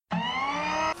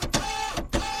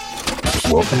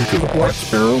Welcome to the Black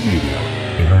Sparrow Media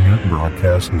Internet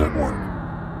Broadcast Network.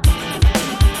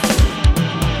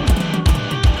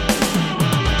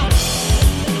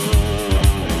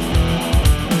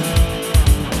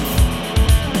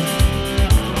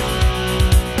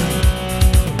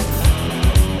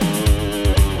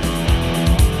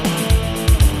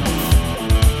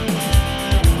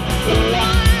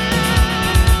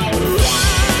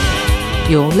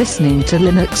 You're listening to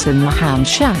Linux in the Ham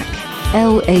Shack.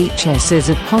 LHS is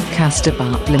a podcast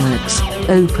about Linux,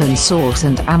 open source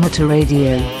and amateur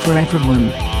radio for everyone.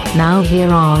 Now here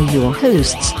are your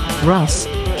hosts, Russ,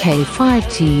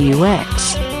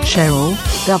 K5TUX, Cheryl,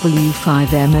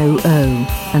 W5MOO,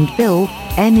 and Bill,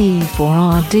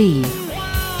 NE4RD.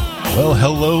 Well,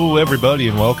 hello everybody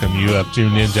and welcome. You have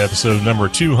tuned in to episode number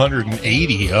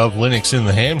 280 of Linux in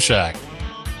the Ham Shack.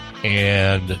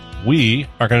 And we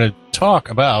are going to talk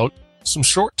about some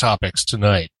short topics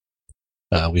tonight.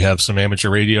 We have some amateur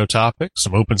radio topics,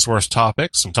 some open source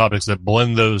topics, some topics that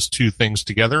blend those two things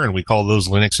together, and we call those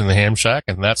Linux in the Ham Shack,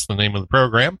 and that's the name of the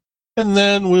program. And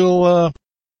then we'll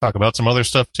talk about some other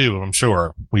stuff too, I'm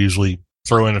sure. We usually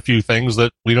throw in a few things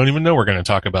that we don't even know we're going to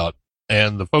talk about.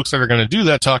 And the folks that are going to do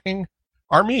that talking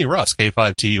are me, Russ,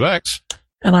 K5TUX.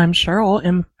 And I'm Cheryl,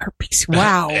 MRPC.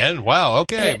 Wow. And wow,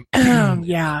 okay.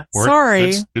 Yeah,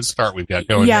 sorry. Good start we've got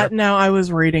going Yeah, there. no, I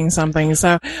was reading something.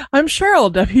 So I'm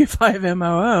Cheryl,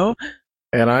 W5MOO.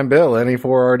 And I'm Bill,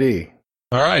 NE4RD.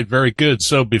 All right, very good.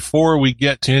 So before we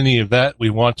get to any of that,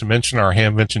 we want to mention our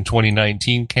Hamvention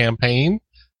 2019 campaign,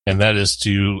 and that is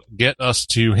to get us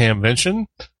to Hamvention.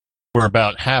 We're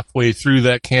about halfway through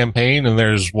that campaign, and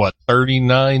there's,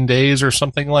 39 days or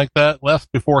something like that left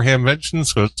before Hamvention,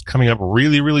 so it's coming up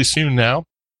really, really soon now.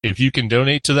 If you can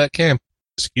donate to that campaign,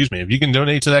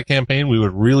 we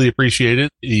would really appreciate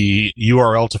it. The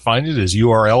URL to find it is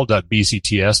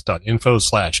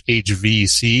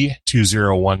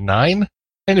url.bcts.info/HVC2019.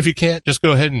 And if you can't, just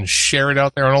go ahead and share it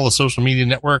out there on all the social media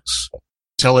networks.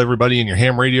 Tell everybody in your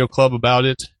ham radio club about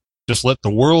it. Just let the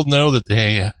world know that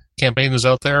the campaign is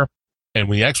out there. And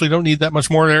we actually don't need that much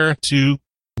more there to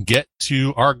get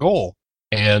to our goal.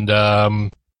 And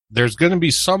there's going to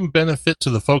be some benefit to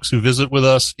the folks who visit with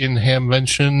us in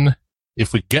Hamvention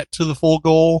if we get to the full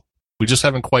goal. We just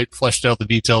haven't quite fleshed out the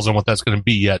details on what that's going to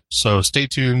be yet. So stay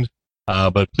tuned,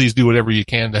 but please do whatever you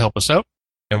can to help us out.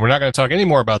 And we're not going to talk any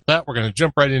more about that. We're going to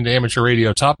jump right into amateur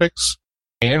radio topics.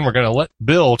 And we're going to let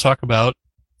Bill talk about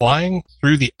flying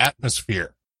through the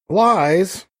atmosphere.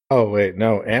 Lies. Oh, wait,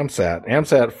 no, AMSAT.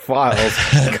 AMSAT files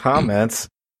comments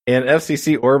in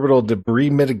FCC orbital debris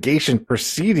mitigation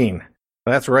proceeding.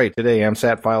 That's right. Today,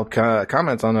 AMSAT filed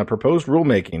comments on a proposed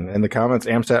rulemaking. In the comments,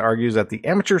 AMSAT argues that the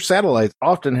amateur satellites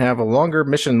often have a longer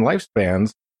mission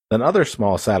lifespans than other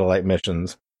small satellite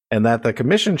missions, and that the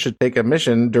commission should take a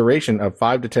mission duration of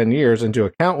 5 to 10 years into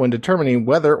account when determining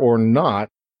whether or not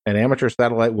an amateur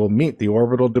satellite will meet the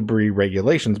orbital debris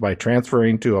regulations by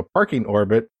transferring to a parking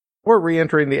orbit or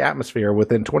re-entering the atmosphere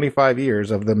within 25 years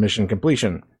of the mission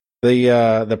completion.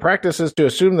 The practice is to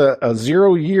assume a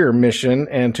 0-year mission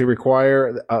and to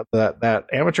require that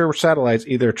amateur satellites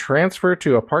either transfer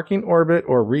to a parking orbit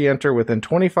or re-enter within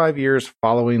 25 years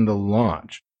following the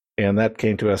launch. And that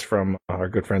came to us from our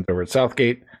good friends over at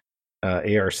Southgate,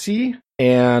 ARC.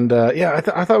 And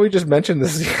I thought we just mentioned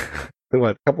this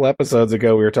a couple episodes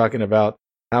ago. We were talking about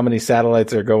how many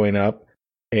satellites are going up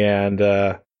and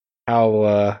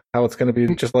how it's going to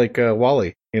be just like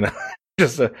WALL-E,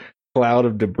 just a cloud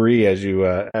of debris as you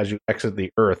exit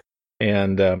the Earth.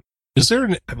 And is there?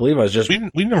 I believe I was just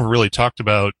we never really talked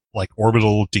about like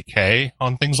orbital decay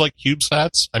on things like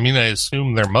CubeSats. I mean, I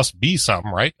assume there must be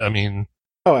some, right? I mean,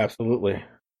 oh, absolutely.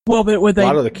 Well, but would they? A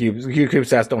lot of the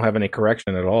CubeSats don't have any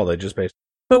correction at all. They just basically.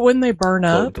 But wouldn't they burn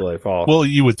up until they fall? Well,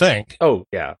 you would think. Oh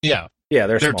yeah, yeah.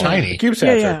 They're small. Tiny. The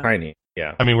CubeSats are tiny.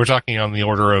 Yeah. I mean, we're talking on the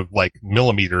order of like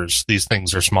millimeters. These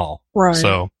things are small. Right.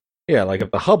 So. Yeah, like if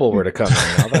the Hubble were to come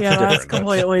in now, that's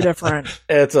completely different.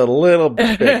 It's a little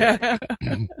bit bigger.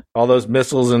 All those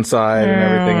missiles inside and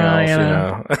everything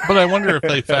else, But I wonder if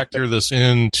they factor this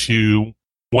into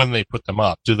when they put them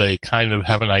up. Do they kind of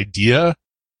have an idea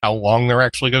how long they're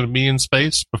actually going to be in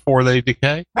space before they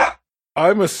decay?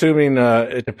 I'm assuming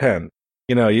it depends.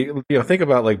 You think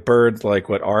about like birds, like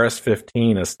what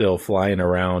RS-15 is still flying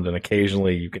around, and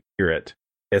occasionally you can hear it.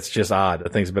 It's just odd. The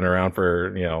thing's been around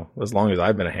for, as long as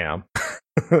I've been a ham.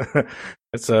 And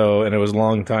it was a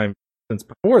long time since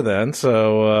before then.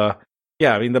 So,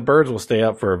 the birds will stay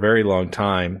up for a very long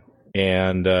time.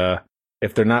 And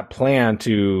if they're not planned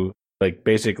to, like,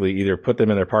 basically either put them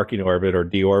in their parking orbit or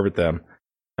deorbit them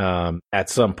at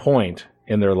some point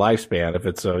in their lifespan, if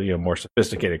it's a more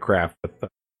sophisticated craft with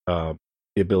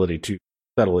the ability to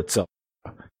settle itself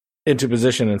into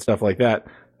position and stuff like that.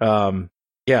 I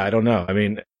don't know. I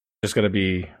mean, it's just going to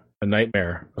be a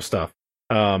nightmare of stuff.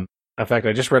 In fact,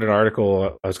 I just read an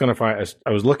article I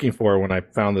was looking for when I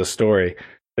found this story.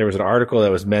 There was an article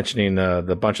that was mentioning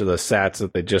the bunch of the sats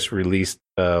that they just released.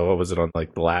 What was it on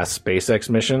like the last SpaceX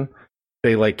mission?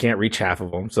 They like can't reach half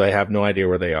of them, so they have no idea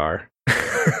where they are.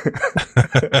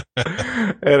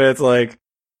 And it's like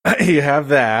you have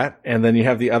that, and then you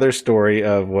have the other story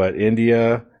of what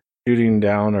India shooting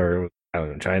down, or I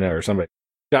don't know, China or somebody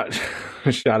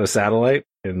shot a satellite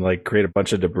and like create a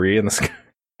bunch of debris in the sky,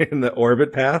 in the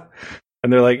orbit path.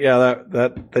 And they're like, yeah,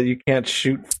 that you can't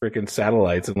shoot freaking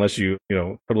satellites unless you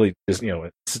totally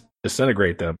just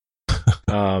disintegrate them,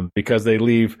 because they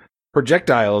leave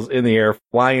projectiles in the air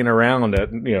flying around at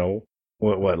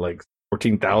what like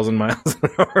 14,000 miles an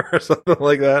hour or something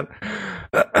like that.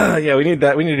 Yeah, we need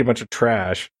that. We need a bunch of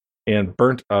trash and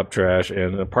burnt up trash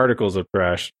and particles of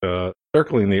trash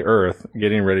circling the Earth,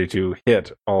 getting ready to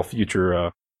hit all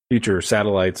future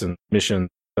satellites and missions,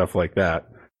 stuff like that.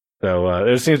 So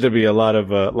there seems to be a lot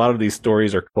of these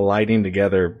stories are colliding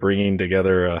together, bringing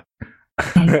together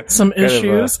some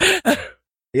issues.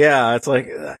 Yeah, it's like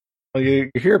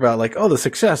you hear about like, oh, the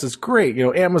success is great.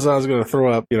 Amazon's going to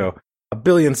throw up 1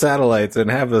 billion satellites and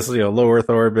have this low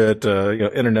Earth orbit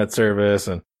internet service,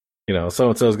 and so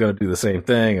and so is going to do the same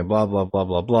thing, and blah blah blah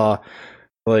blah blah.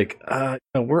 Like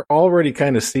we're already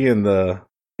kind of seeing the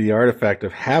artifact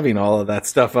of having all of that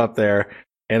stuff up there,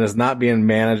 and it's not being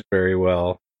managed very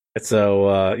well. So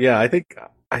I think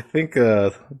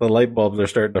the light bulbs are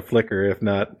starting to flicker, if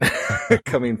not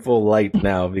coming full light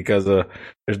now, because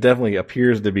there's definitely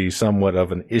appears to be somewhat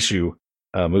of an issue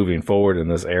moving forward in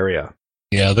this area.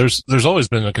 Yeah, there's always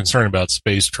been a concern about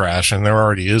space trash, and there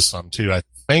already is some too. I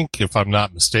think, if I'm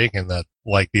not mistaken, that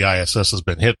like the ISS has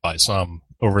been hit by some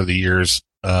over the years,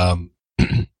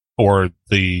 or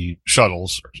the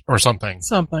shuttles or something.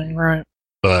 Something, right?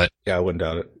 But yeah, I wouldn't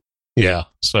doubt it. Yeah,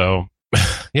 so.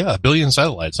 Yeah, 1 billion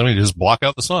satellites. I mean, just block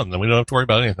out the sun, then we don't have to worry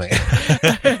about anything.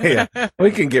 Yeah,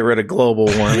 we can get rid of global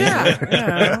warming.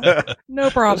 Yeah. No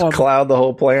problem. Just cloud the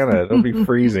whole planet. It'll be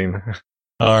freezing.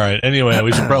 All right. Anyway,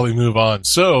 we should probably move on.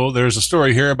 So there's a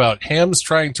story here about hams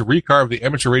trying to recarve the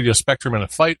amateur radio spectrum in a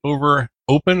fight over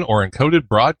open or encoded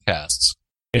broadcasts.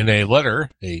 In a letter,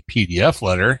 a PDF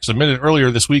letter, submitted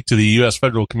earlier this week to the U.S.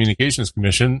 Federal Communications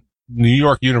Commission, New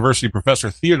York University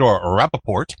professor Theodore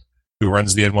Rappaport, who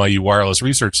runs the NYU Wireless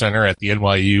Research Center at the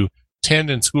NYU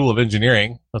Tandon School of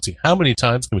Engineering. Let's see, how many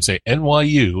times can we say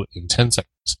NYU in 10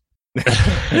 seconds?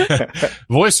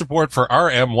 Voice support for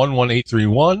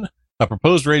RM11831, a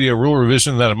proposed radio rule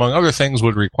revision that, among other things,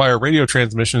 would require radio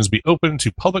transmissions be open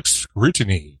to public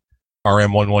scrutiny.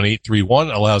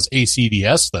 RM11831 allows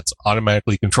ACDS, that's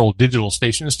automatically controlled digital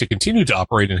stations, to continue to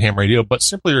operate in ham radio, but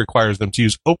simply requires them to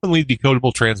use openly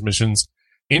decodable transmissions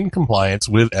in compliance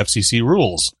with FCC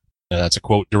rules. And that's a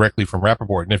quote directly from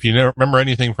Rappaport. And if you remember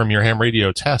anything from your ham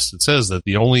radio test, it says that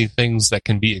the only things that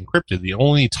can be encrypted, the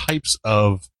only types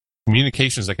of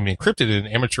communications that can be encrypted in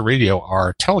amateur radio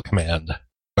are telecommand.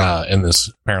 And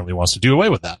this apparently wants to do away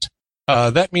with that.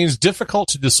 That means difficult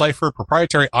to decipher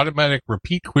proprietary automatic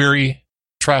repeat query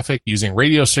traffic using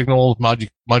radio signal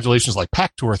modulations like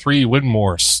PACTOR 3,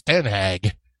 Winmore,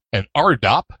 STANHAG, and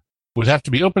RDOP would have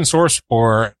to be open source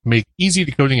or make easy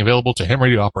decoding available to ham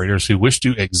radio operators who wish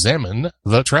to examine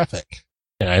the traffic.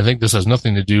 And I think this has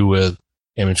nothing to do with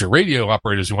amateur radio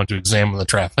operators who want to examine the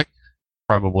traffic.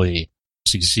 Probably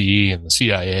CC and the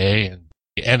CIA and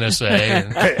the NSA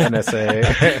and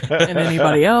NSA and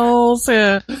anybody else.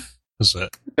 Yeah. That's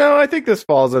it. No, I think this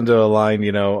falls into a line,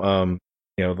 the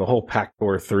whole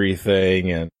PACTOR 3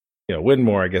 thing, and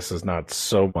Winmore, I guess, is not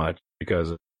so much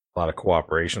because of a lot of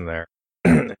cooperation there.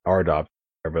 RDOP,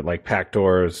 but like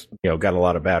PACTOR's, got a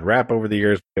lot of bad rap over the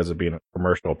years because of being a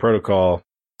commercial protocol.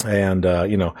 And,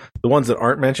 the ones that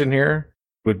aren't mentioned here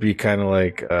would be kind of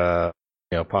like,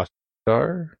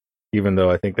 POSTSTAR, even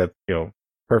though I think that's,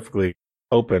 perfectly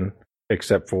open,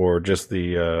 except for just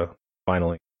the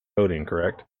final encoding,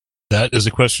 correct? That is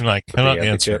a question I cannot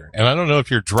answer. And I don't know if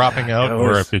you're dropping out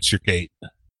or if it's your gate.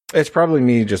 It's probably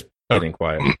me just getting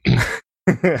quiet.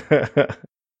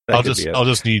 I'll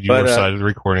just need your side of the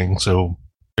recording, so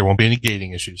there won't be any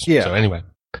gating issues. Yeah. So anyway.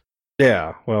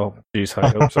 Yeah. Well, geez, I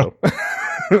hope so.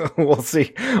 We'll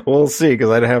see. We'll see, because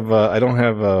I don't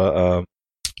have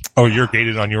Oh, you're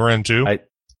gated on your end too?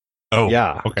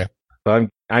 Yeah. Okay. So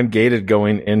I'm gated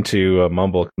going into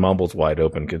Mumble's wide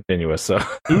open continuous. So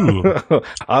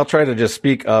I'll try to just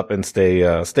speak up and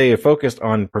stay focused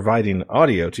on providing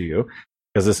audio to you,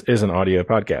 because this is an audio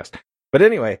podcast. But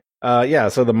anyway,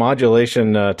 So the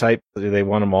modulation type, they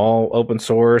want them all open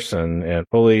source and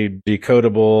fully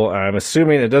decodable. I'm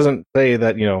assuming it doesn't say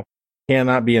that,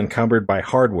 cannot be encumbered by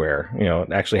hardware,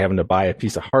 actually having to buy a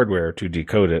piece of hardware to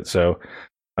decode it. So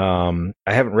I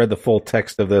haven't read the full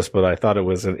text of this, but I thought it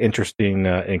was an interesting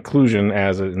inclusion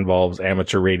as it involves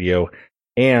amateur radio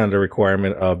and a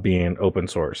requirement of being open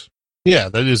source. Yeah,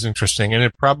 that is interesting. And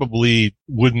it probably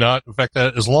would not affect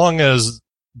that as long as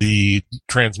the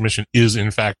transmission is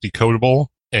in fact decodable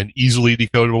and easily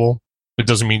decodable. It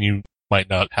doesn't mean you might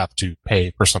not have to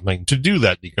pay for something to do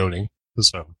that decoding.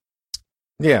 So,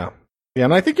 yeah.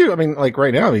 And I think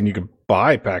right now, you can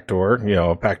buy Pactor,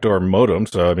 a Pactor modem.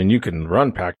 So, you can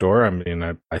run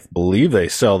Pactor. I believe they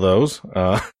sell those.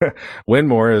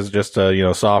 Winmore is just,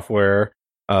 software.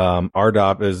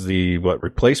 RDOP is the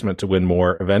replacement to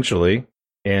Winmore eventually.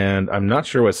 And I'm not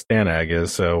sure what STANAG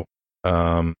is. So,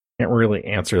 can't really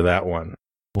answer that one.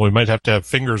 Well, we might have to have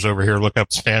fingers over here look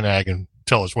up STANAG and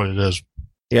tell us what it is.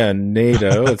 Yeah,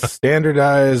 NATO. It's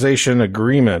Standardization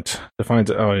Agreement. Defines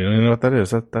it. Oh, you know what that is?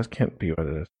 That can't be what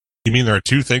it is. You mean there are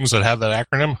two things that have that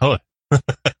acronym? Huh.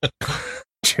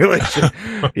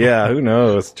 Yeah, who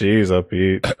knows? Jeez,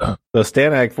 Pete. So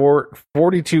STANAG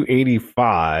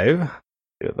 4285.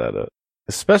 Get that up.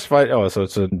 Specified. Oh, so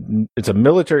it's a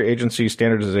military agency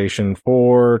standardization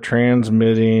for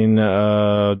transmitting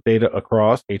data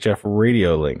across HF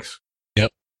radio links.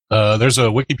 Yep. There's a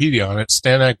Wikipedia on it.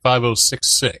 STANAG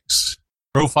 5066.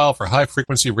 Profile for high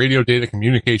frequency radio data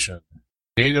communication.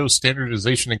 NATO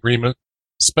standardization agreement.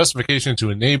 Specification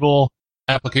to enable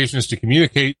applications to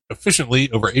communicate efficiently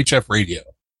over HF radio.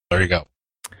 There you go.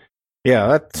 Yeah,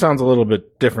 that sounds a little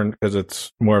bit different because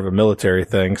it's more of a military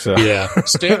thing. So yeah,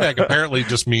 STANAG apparently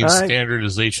just means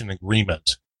standardization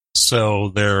agreement. So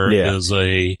there is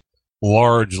a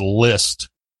large list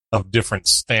of different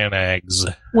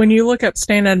STANAGs. When you look up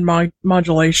STANAG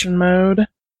modulation mode,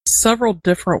 several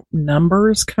different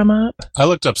numbers come up. I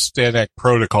looked up STANAG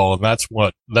protocol, and that's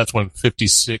when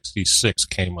 5066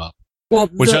 came up. Well,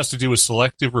 which has to do with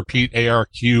selective repeat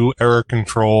ARQ, error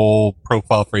control,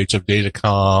 profile for HF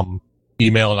datacom,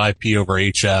 email and IP over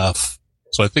HF.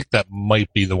 So I think that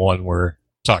might be the one we're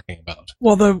talking about.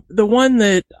 Well, the one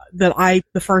the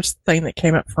first thing that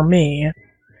came up for me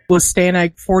was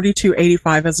STANAG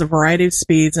 4285 has a variety of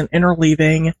speeds and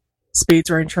interleaving speeds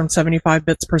range from 75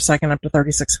 bits per second up to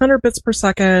 3600 bits per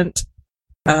second.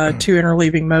 Two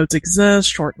interleaving modes exist,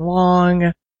 short and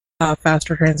long,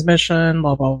 faster transmission,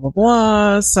 blah, blah, blah,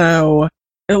 blah. So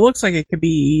it looks like it could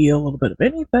be a little bit of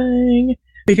anything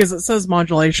because it says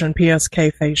modulation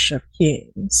PSK phase shift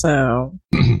keying. So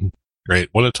great.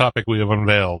 What a topic we have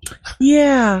unveiled.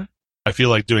 Yeah. I feel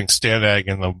like doing STANAG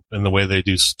in the way they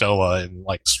do Stella in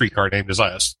like Streetcar Named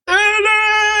Desire.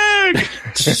 STANAG!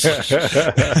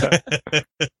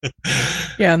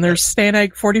 Yeah, and there's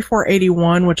STANAG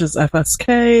 4481, which is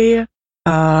FSK,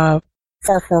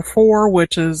 444,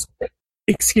 which is,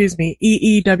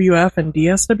 EEWF and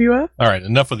DSWF. All right,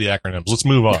 enough of the acronyms. Let's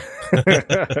move on.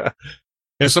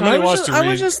 If somebody wants to read, I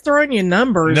was just throwing you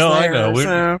numbers. No, there, I know.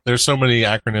 So. There's so many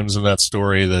acronyms in that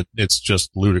story that it's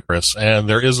just ludicrous. And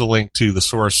there is a link to the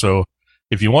source. So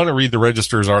if you want to read the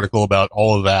Register's article about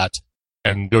all of that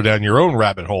and go down your own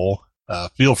rabbit hole,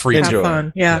 feel free to. Have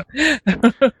fun. Yeah.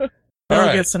 Bill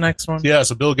gets the next one. Yeah,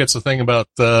 so Bill gets the thing about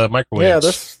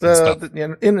microwaves.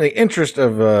 Yeah, in the interest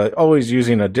of always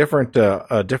using a different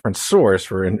source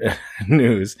for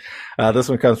news, this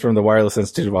one comes from the Wireless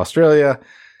Institute of Australia.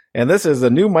 And this is the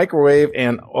new microwave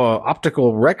and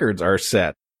optical records are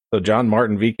set. So John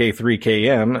Martin,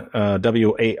 VK3KM,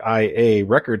 WAIA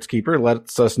records keeper,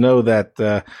 lets us know that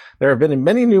there have been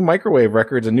many new microwave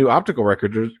records and new optical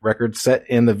records set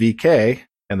in the VK.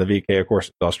 And the VK, of course,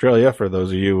 is Australia, for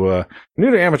those of you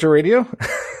new to amateur radio.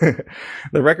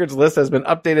 The records list has been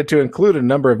updated to include a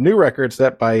number of new records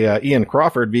set by Ian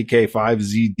Crawford,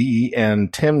 VK5ZD,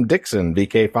 and Tim Dixon,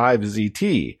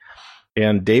 VK5ZT.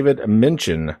 And David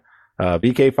Minchin,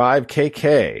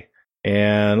 VK5KK.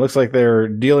 And looks like they're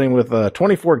dealing with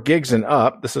 24 gigs and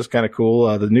up. This is kind of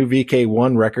cool. The new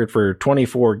VK1 record for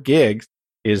 24 gigs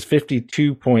is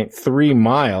 52.3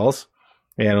 miles.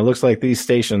 And it looks like these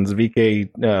stations,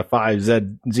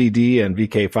 VK5ZD and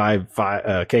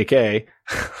VK5KK,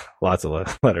 lots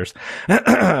of letters,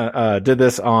 did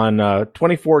this on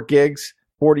 24 gigs,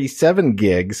 47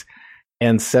 gigs,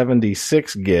 and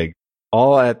 76 gigs.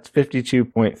 All at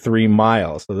 52.3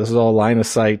 miles. So this is all line of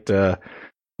sight, very,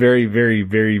 very,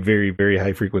 very, very, very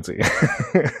high frequency.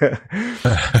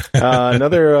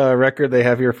 Another record they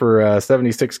have here for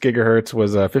 76 gigahertz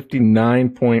was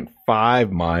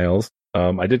 59.5 miles.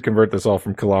 I did convert this all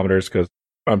from kilometers because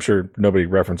I'm sure nobody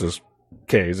references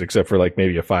Ks, except for like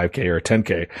maybe a 5K or a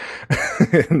 10K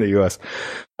in the US.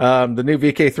 The new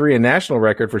VK3 and national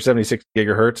record for 76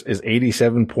 gigahertz is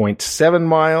 87.7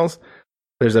 miles.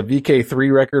 There's a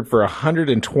VK3 record for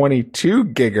 122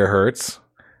 gigahertz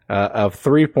of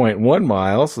 3.1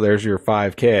 miles. There's your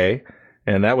 5K.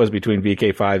 And that was between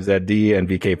VK5ZD and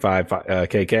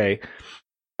VK5KK.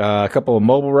 A couple of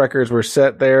mobile records were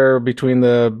set there between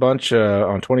the bunch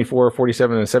on 24,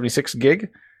 47, and 76 gig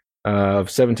of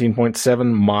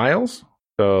 17.7 miles.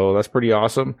 So that's pretty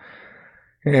awesome.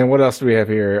 And what else do we have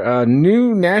here?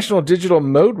 New national digital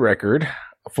mode record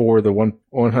for the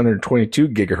 122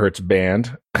 gigahertz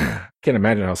band. Can't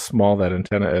imagine how small that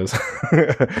antenna is.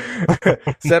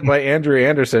 Set by Andrew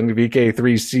Anderson,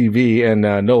 VK3CV, and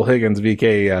Noel Higgins,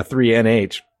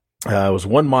 VK3NH. It was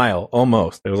 1 mile,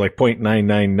 almost. It was like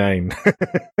 0.999.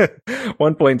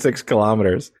 1.6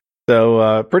 kilometers.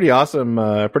 So, pretty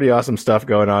awesome stuff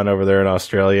going on over there in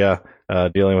Australia,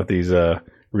 dealing with these,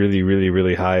 really, really,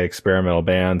 really high experimental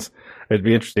bands. It'd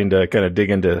be interesting to kind of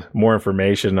dig into more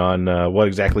information on, what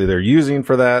exactly they're using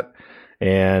for that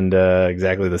and,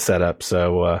 exactly the setup.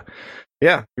 So,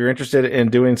 yeah, if you're interested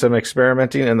in doing some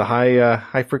experimenting in the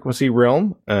high frequency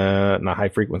realm, not high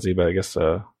frequency, but I guess,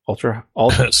 ultra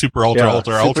super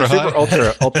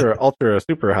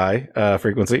high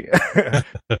frequency.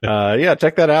 Yeah,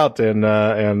 check that out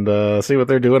and see what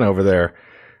they're doing over there.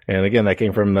 And again, that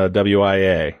came from the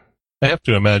WIA. I have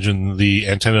to imagine the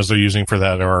antennas they're using for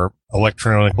that are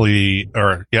electrically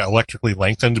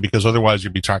lengthened, because otherwise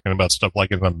you'd be talking about stuff like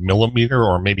in a millimeter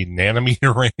or maybe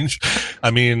nanometer range.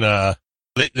 I mean,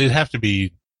 they'd have to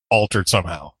be altered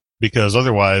somehow, because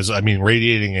otherwise, I mean,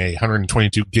 radiating a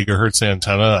 122 gigahertz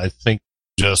antenna, I think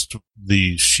just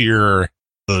the sheer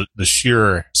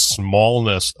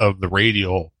smallness of the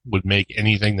radial would make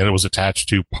anything that it was attached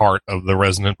to part of the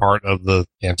resonant part of the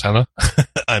antenna.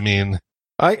 I mean,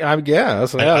 I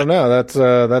guess. I don't know. That's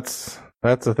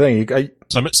the thing.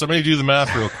 Somebody do the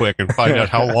math real quick and find out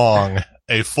how long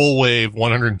a full wave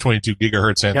 122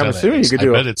 gigahertz antenna. I'm assuming is. you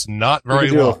could bet it's not very long.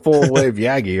 You could do a full wave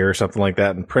Yagi or something like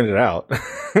that and print it out.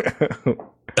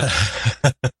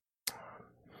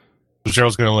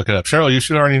 Cheryl's going to look it up. Cheryl, you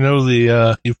should already know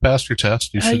you've passed your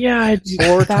test. You should. Yeah, I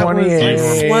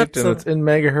 428, and it's in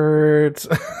megahertz.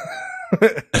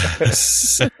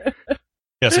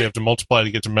 Yeah, so you have to multiply to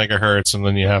get to megahertz, and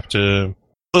then you have to,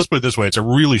 let's put it this way, it's a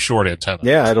really short antenna.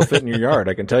 Yeah, it'll fit in your yard,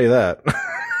 I can tell you that.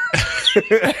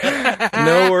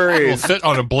 No worries. It'll fit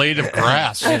on a blade of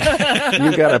grass.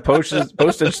 You got a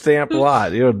postage stamp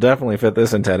lot. You'll definitely fit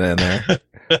this antenna in there.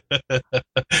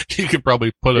 You could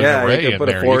probably put an array in there. Yeah, you could put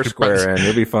a Foursquare in.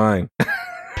 You'll be fine.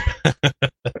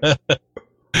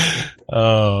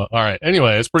 All right.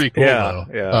 Anyway, it's pretty cool, though.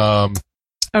 Yeah.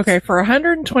 Okay, for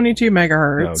 122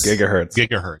 megahertz. No, gigahertz.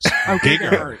 Oh,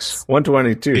 gigahertz.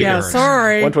 122. Yeah, gigahertz.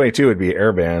 Sorry. 122 would be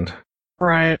airband.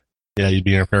 Right. Yeah, you'd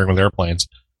be interfering with airplanes.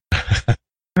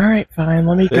 All right, fine.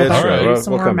 Let me go back and do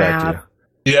some more math.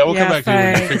 Yeah, we'll come back to you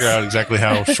and figure out exactly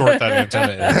how short that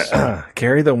antenna is.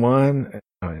 Carry the one.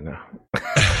 I know.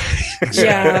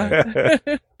 Yeah.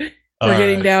 We're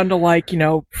getting down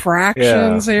to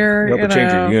fractions here. You have to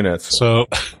change your units. So,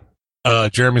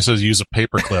 Jeremy says use a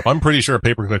paperclip. I'm pretty sure a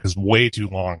paperclip is way too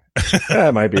long.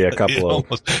 That might be a couple of,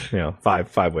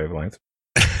 five wavelengths.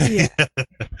 Yeah.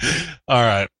 All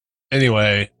right.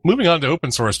 Anyway, moving on to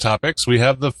open source topics, we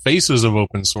have the Faces of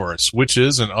Open Source, which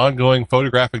is an ongoing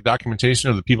photographic documentation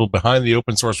of the people behind the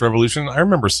open source revolution. I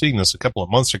remember seeing this a couple of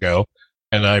months ago,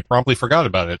 and I promptly forgot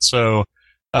about it. So,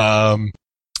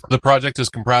 the project is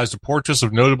comprised of portraits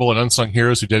of notable and unsung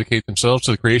heroes who dedicate themselves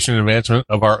to the creation and advancement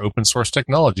of our open source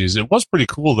technologies. It was pretty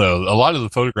cool, though. A lot of the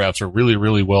photographs are really,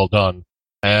 really well done.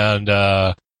 And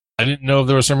I didn't know if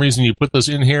there was some reason you put this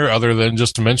in here other than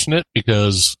just to mention it,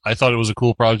 because I thought it was a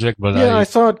cool project, but I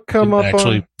saw it come up.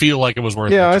 Actually, feel like it was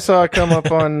worth it. Yeah, I saw it come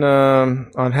up on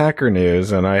Hacker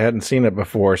News, and I hadn't seen it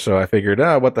before, so I figured,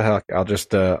 what the heck? I'll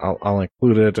just I'll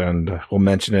include it, and we'll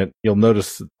mention it. You'll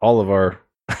notice all of our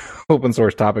open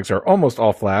source topics are almost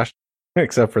all Flash,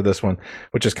 except for this one,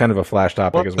 which is kind of a Flash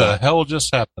topic as well. What the hell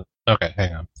just happened? Okay,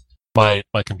 hang on. My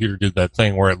computer did that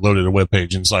thing where it loaded a web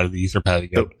page inside of the Etherpad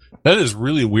again. That is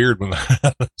really weird when that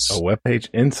happens. A web page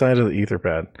inside of the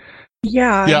Etherpad.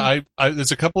 Yeah. Yeah,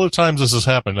 there's a couple of times this has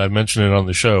happened. I've mentioned it on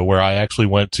the show where I actually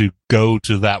went to go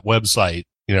to that website,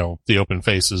 the Open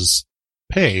Faces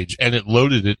page, and it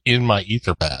loaded it in my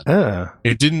Etherpad.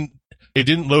 It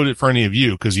didn't load it for any of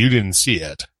you because you didn't see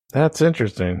it. That's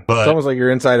interesting. It's almost like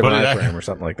you're inside of an iframe or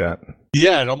something like that.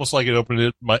 Yeah, and almost like it opened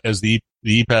it as the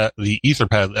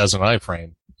Etherpad as an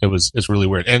iframe. It's really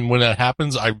weird. And when that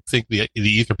happens, I think the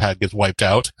Etherpad gets wiped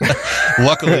out.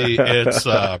 Luckily,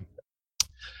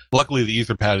 Luckily, the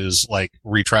Etherpad is like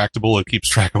retractable. It keeps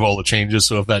track of all the changes.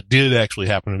 So if that did actually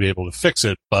happen to be able to fix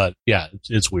it, but yeah,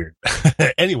 it's weird.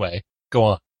 Anyway, go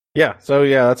on. Yeah, so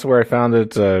yeah, that's where I found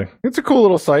it. It's a cool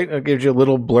little site. It gives you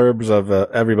little blurbs of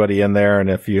everybody in there, and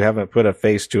if you haven't put a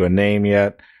face to a name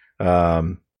yet,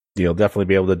 you'll definitely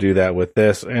be able to do that with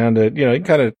this. And you can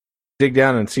kind of dig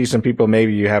down and see some people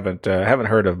maybe you haven't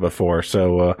heard of before.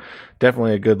 So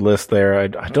definitely a good list there. I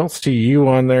don't see you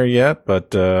on there yet,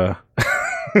 but yeah,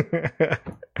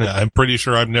 I'm pretty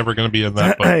sure I'm never going to be in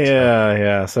that boat.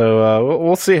 Yeah. So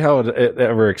we'll see how it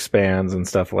ever expands and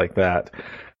stuff like that.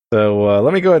 So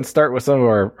let me go ahead and start with some of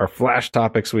our flash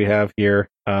topics we have here.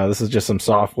 This is just some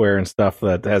software and stuff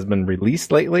that has been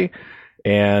released lately.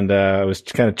 And I was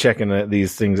kind of checking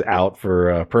these things out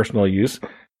for personal use.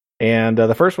 And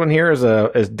the first one here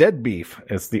is Dead Beef.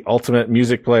 It's the ultimate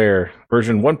music player.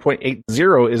 Version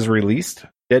 1.80 is released.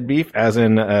 Dead Beef, as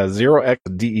in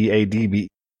 0xDEADBEF,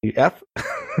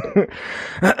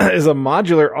 is a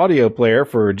modular audio player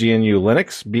for GNU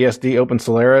Linux, BSD,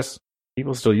 OpenSolaris.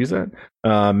 People still use that?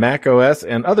 Mac OS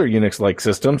and other Unix-like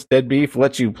systems. Dead Beef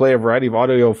lets you play a variety of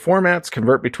audio formats,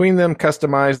 convert between them,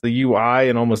 customize the UI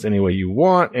in almost any way you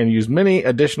want, and use many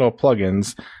additional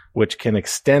plugins which can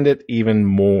extend it even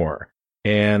more.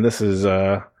 And this is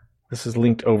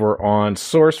linked over on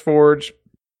SourceForge.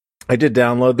 I did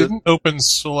download this. Didn't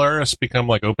OpenSolaris become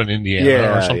like Open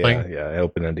Indiana or something? Yeah,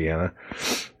 Open Indiana.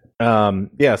 So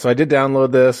I did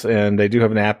download this, and they do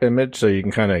have an app image, so you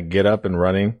can kind of get up and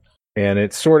running. And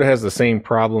it sort of has the same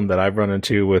problem that I've run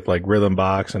into with like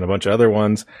Rhythmbox and a bunch of other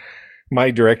ones.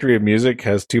 My directory of music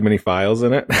has too many files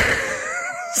in it.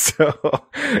 So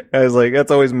I was like,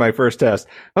 that's always my first test.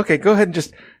 Okay, go ahead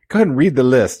and read the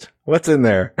list. What's in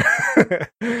there?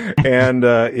 And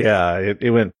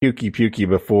it went pukey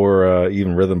before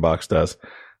even Rhythmbox does.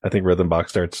 I think Rhythmbox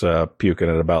starts puking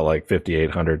at about like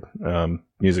 5,800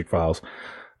 music files.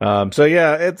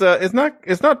 It's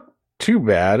not too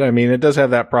bad. I mean, it does have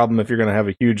that problem if you're going to have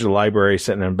a huge library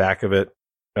sitting in back of it.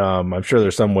 I'm sure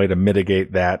there's some way to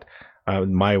mitigate that.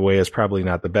 My way is probably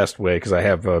not the best way because I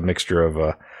have a mixture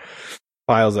of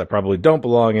files that probably don't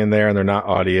belong in there and they're not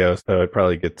audio, so it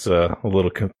probably gets a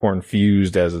little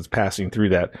confused as it's passing through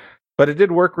that. But it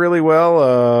did work really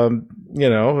well.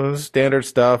 Standard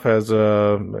stuff has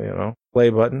a play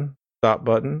button, stop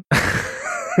button.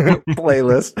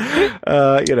 Playlist.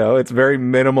 It's very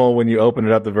minimal when you open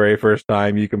it up the very first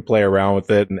time. You can play around with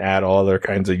it and add all other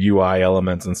kinds of UI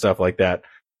elements and stuff like that.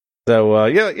 So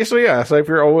if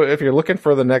you're looking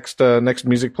for the next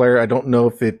music player, I don't know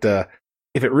if it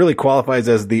really qualifies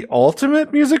as the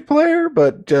ultimate music player,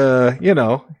 but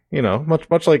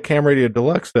much like Cam Radio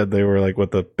Deluxe said, they were like what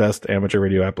the best amateur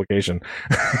radio application.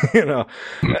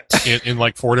 In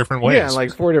like 4 different ways. Yeah, in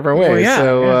like 4 different ways. Well, yeah,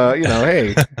 so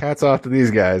hey, hats off to these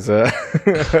guys. Can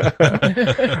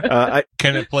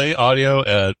it play audio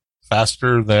at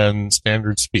faster than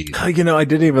standard speed? I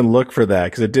didn't even look for that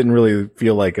because it didn't really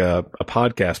feel like a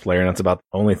podcast player, and that's about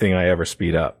the only thing I ever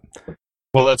speed up.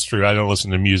 Well, that's true. I don't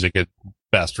listen to music at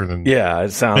faster than. Yeah,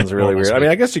 it sounds really weird. I mean,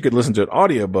 I guess you could listen to an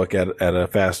audiobook at a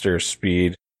faster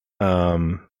speed. I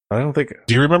don't think.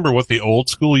 Do you remember what the old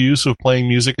school use of playing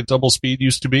music at double speed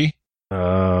used to be?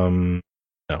 No.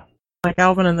 Like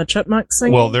Alvin and the Chipmunks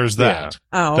singing? Well, there's that.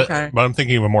 Yeah. Oh, okay. But I'm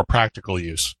thinking of a more practical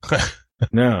use.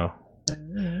 No.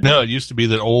 No, it used to be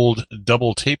that old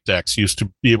double tape decks used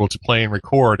to be able to play and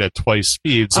record at twice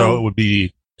speed, so it would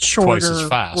be shorter, twice as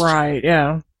fast. Right,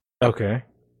 yeah. Okay.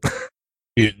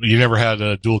 You never had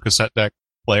a dual cassette deck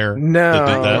player? No,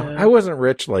 that did that? I wasn't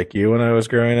rich like you when I was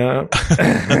growing up.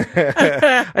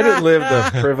 I didn't live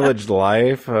the privileged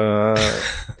life.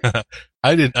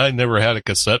 I never had a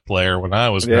cassette player when I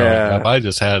was growing up. I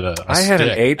just had a I stick. had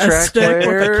an 8-track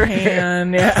player. With a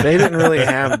can, yeah. They didn't really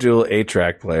have dual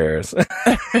 8-track players. I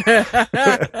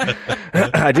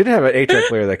did have an 8-track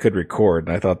player that could record,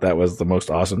 and I thought that was the most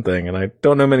awesome thing. And I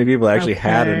don't know many people actually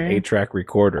had an 8-track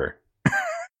recorder.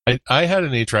 I had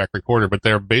an 8-track recorder, but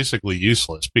they're basically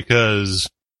useless because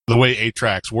the way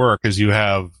 8-tracks work is you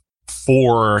have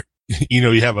 4,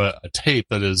 you have a tape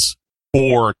that is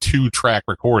 4 2-track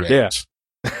recordings. Yeah.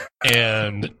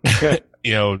 And,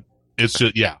 it's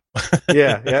just, yeah.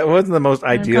 Yeah, it wasn't the most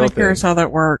ideal thing. Curious how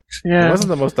that worked. Yeah. It wasn't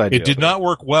the most ideal. It did not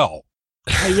work well.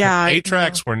 Yeah.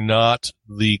 8-tracks were not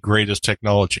the greatest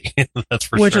technology. That's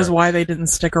for Which sure. is why they didn't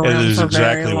stick around. It is for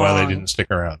exactly very why long. they didn't stick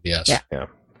around. Yes. Yeah.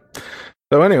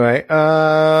 So anyway,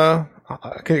 I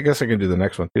guess I can do the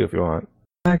next one too if you want.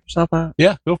 Back yourself up.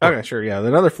 Yeah, go for it. Okay, sure. Yeah,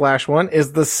 another Flash one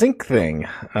is the Sync Thing.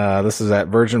 This is at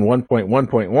version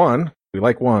 1.1.1. We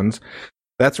like ones.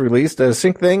 That's released.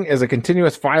 SyncThing is a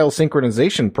continuous file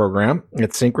synchronization program.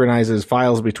 It synchronizes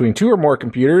files between two or more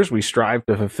computers. We strive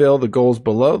to fulfill the goals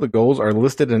below. The goals are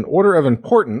listed in order of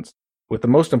importance, with the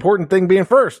most important thing being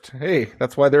first. Hey,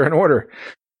 that's why they're in order.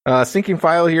 Syncing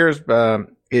file here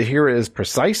is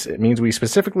precise. It means we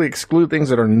specifically exclude things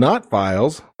that are not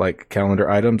files, like calendar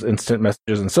items, instant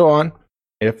messages, and so on.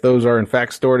 If those are in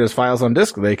fact stored as files on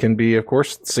disk, they can be, of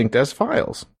course, synced as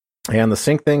files. And the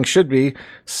SyncThing should be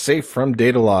safe from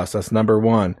data loss. That's number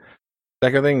 1.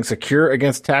 Second thing, secure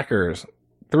against attackers.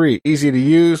 3, easy to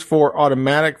use. 4,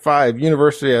 automatic. 5,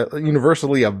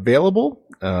 universally available.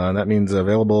 That means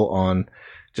available on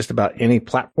just about any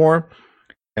platform.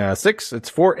 6, it's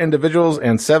for individuals.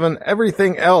 And 7,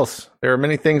 everything else. There are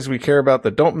many things we care about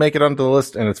that don't make it onto the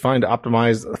list, and it's fine to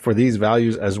optimize for these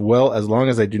values as well, as long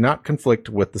as they do not conflict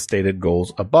with the stated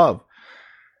goals above.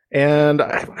 And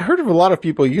I've heard of a lot of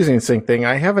people using SyncThing.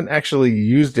 I haven't actually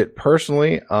used it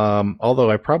personally,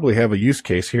 although I probably have a use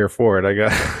case here for it. I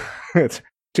got it's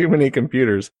too many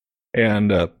computers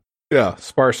and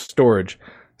sparse storage.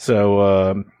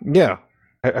 So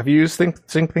have you used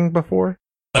SyncThing before?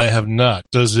 I have not.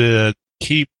 Does it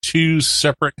keep 2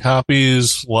 separate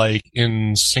copies, like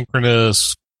in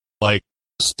synchronous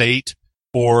state,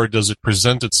 or does it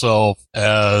present itself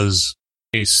as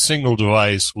a single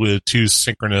device with 2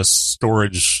 synchronous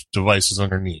storage devices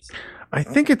underneath? I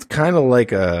think it's kind of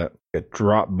like a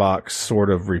Dropbox sort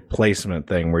of replacement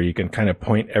thing where you can kind of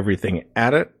point everything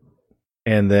at it,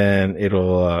 and then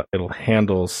it'll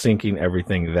handle syncing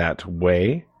everything that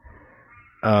way.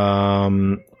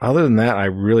 Other than that, I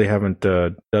really haven't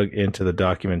dug into the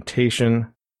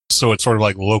documentation. So it's sort of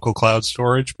like local cloud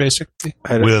storage, basically,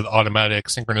 with automatic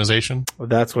synchronization?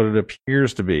 That's what it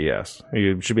appears to be, yes.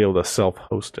 You should be able to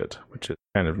self-host it, which is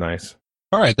kind of nice.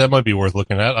 All right, that might be worth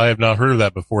looking at. I have not heard of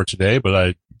that before today, but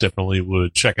I definitely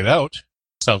would check it out.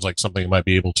 Sounds like something you might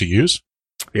be able to use.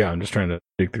 Yeah, I'm just trying to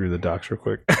dig through the docs real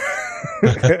quick.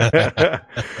 I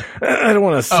don't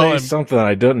want to say something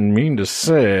I didn't mean to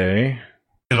say.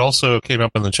 It also came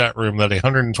up in the chat room that a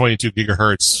 122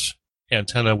 gigahertz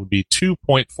antenna would be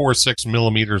 2.46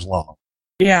 millimeters long.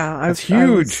 Yeah, that's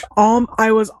huge.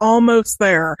 I was almost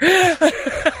there.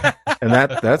 And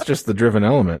that's just the driven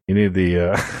element. You need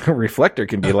the reflector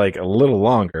can be like a little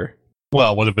longer.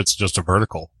 Well, what if it's just a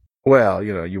vertical? Well,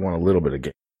 you want a little bit of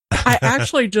gain. I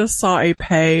actually just saw a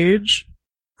page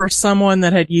for someone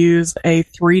that had used a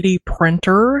 3D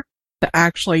printer to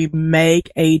actually make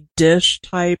a dish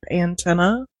type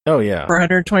antenna. Oh yeah. For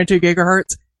 122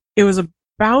 gigahertz. It was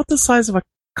about the size of a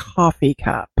coffee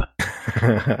cup.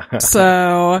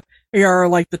 So you're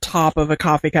like the top of a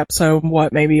coffee cup. So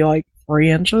what, maybe like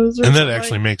 3 inches? And that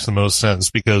actually makes the most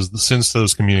sense, because since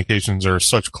those communications are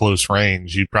such close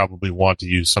range, you'd probably want to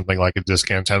use something like a disc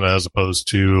antenna as opposed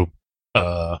to,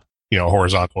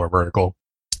 horizontal or vertical.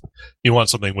 You want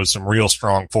something with some real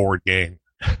strong forward gain.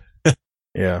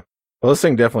 Yeah. Well, this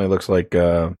thing definitely looks like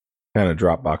kind of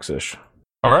Dropbox-ish.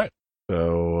 All right.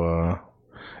 So,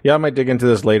 I might dig into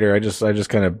this later. I just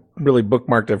kind of really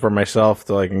bookmarked it for myself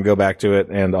so I can go back to it,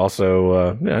 and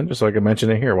also, just so I can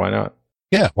mention it here. Why not?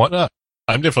 Yeah, why not?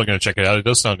 I'm definitely going to check it out. It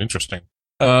does sound interesting.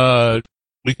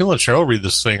 We can let Cheryl read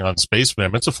this thing on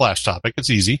SpaceVim. It's a flash topic.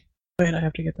 It's easy. Wait, I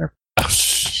have to get there.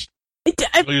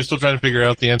 You're still trying to figure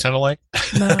out the antenna length?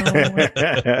 No.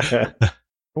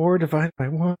 4 divided by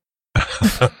 1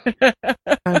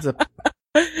 times a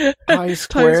pi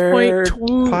squared,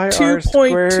 pi r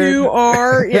squared. 2.2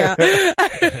 r. Yeah.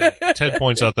 Ted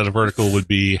points out that a vertical would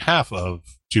be half of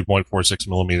 2.46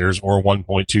 millimeters or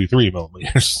 1.23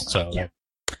 millimeters. So, yeah.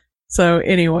 So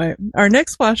anyway, our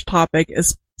next flash topic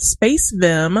is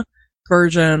SpaceVim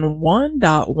version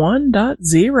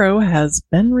 1.1.0 has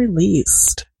been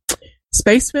released.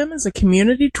 SpaceVim is a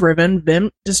community-driven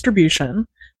Vim distribution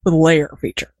with a layer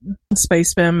feature.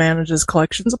 SpaceVim manages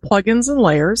collections of plugins and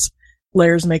layers.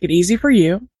 Layers make it easy for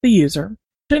you, the user,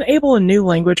 to enable a new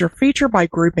language or feature by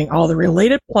grouping all the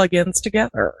related plugins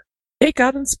together. It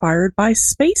got inspired by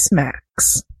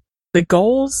SpaceMax. The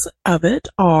goals of it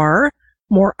are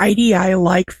more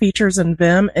IDI-like features in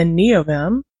Vim and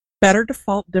NeoVim, better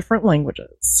default different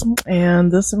languages.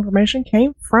 And this information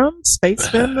came from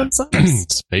SpaceVim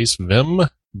themselves. SpaceVim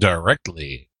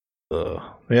directly.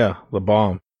 Yeah, the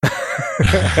bomb.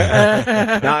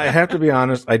 Now, I have to be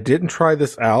honest, I didn't try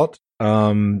this out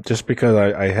just because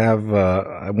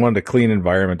I wanted a clean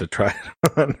environment to try it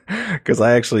on, because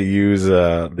I actually use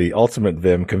the Ultimate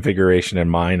Vim configuration in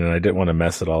mine, and I didn't want to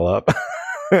mess it all up.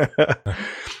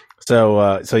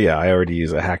 So yeah, I already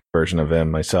use a hacked version of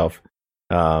Vim myself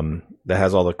that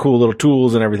has all the cool little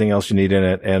tools and everything else you need in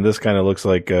it, and this kind of looks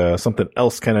like something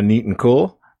else kind of neat and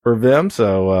cool. Vim.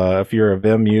 So if you're a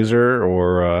Vim user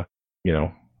or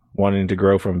wanting to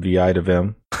grow from VI to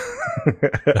Vim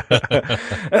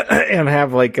and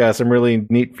have like some really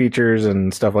neat features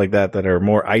and stuff like that are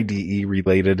more IDE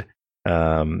related,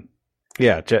 check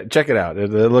it out. It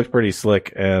looks pretty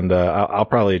slick, and I'll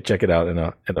probably check it out in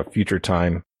a future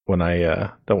time when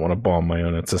I don't want to bomb my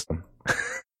own system.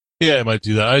 Yeah, I might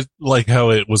do that. I like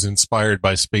how it was inspired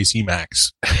by Space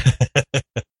Emacs.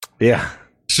 Yeah.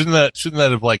 Shouldn't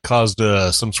that have like caused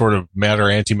some sort of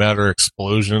matter-antimatter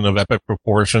explosion of epic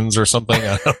proportions or something?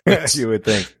 I don't know. You would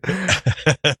think.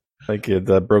 Like it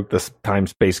broke the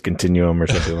time-space continuum or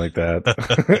something like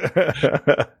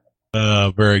that.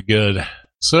 Very good.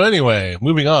 So anyway,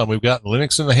 moving on, we've got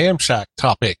Linux in the Ham Shack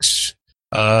topics.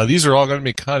 These are all going to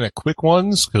be kind of quick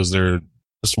ones because there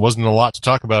just wasn't a lot to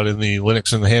talk about in the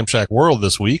Linux in the Ham Shack world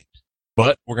this week,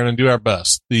 but we're going to do our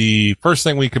best. The first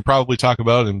thing we could probably talk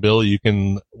about, and Bill, you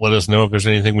can let us know if there's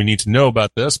anything we need to know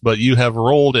about this, but you have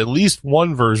rolled at least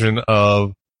one version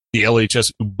of the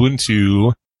LHS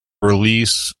Ubuntu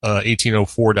release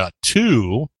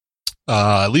 1804.2,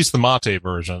 at least the Mate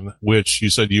version, which you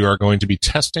said you are going to be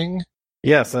testing.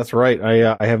 Yes, that's right.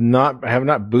 I have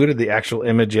not booted the actual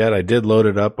image yet. I did load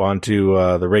it up onto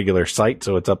the regular site,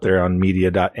 so it's up there on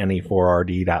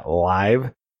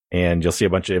media.ne4rd.live, and you'll see a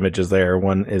bunch of images there.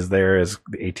 One is there is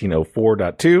the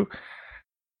 1804.2,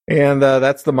 and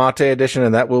that's the Mate edition,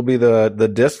 and that will be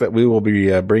the disk that we will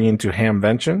be bringing to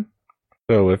Hamvention.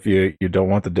 So if you don't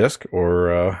want the disk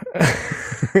or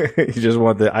you just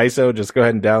want the ISO, just go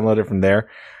ahead and download it from there.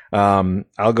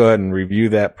 I'll go ahead and review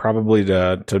that probably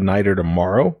tonight or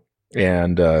tomorrow,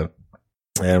 and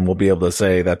we'll be able to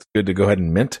say that's good to go ahead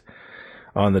and mint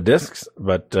on the discs.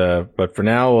 But for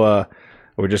now,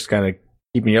 we're just kind of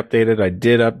keeping you updated. I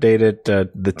did update it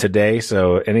today,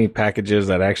 so any packages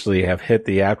that actually have hit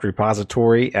the apt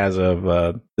repository as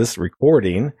of this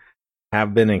recording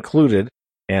have been included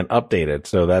and updated.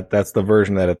 So that's the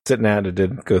version that it's sitting at. It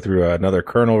did go through another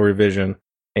kernel revision.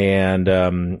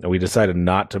 And we decided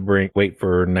not to wait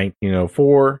for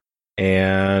 1904,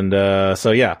 and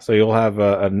so you'll have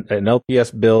an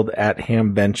LPS build at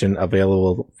Hamvention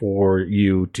available for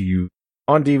you to use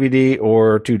on DVD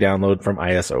or to download from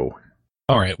ISO.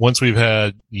 All right. Once we've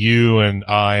had you and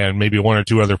I and maybe one or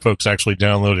two other folks actually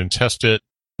download and test it,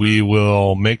 we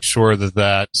will make sure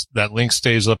that link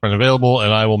stays up and available,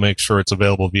 and I will make sure it's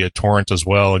available via torrent as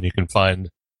well, and you can find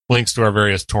links to our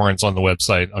various torrents on the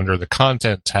website under the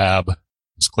content tab.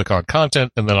 Just click on content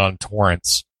and then on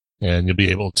torrents, and you'll be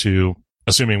able to,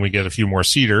 assuming we get a few more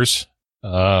seeders,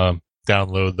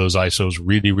 download those ISOs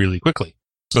really, really quickly.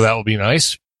 So that will be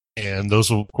nice. And those,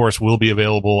 of course, will be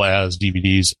available as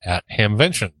DVDs at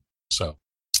Hamvention. So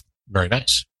very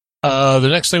nice. The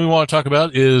next thing we want to talk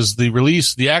about is the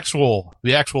release, the actual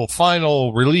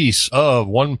final release of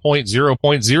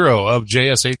 1.0.0 of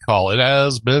JS8 Call. It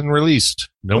has been released.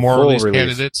 No more release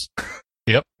candidates.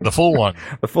 Yep, the full one.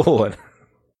 The full one.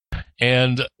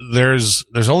 And there's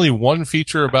only one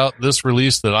feature about this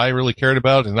release that I really cared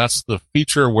about, and that's the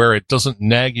feature where it doesn't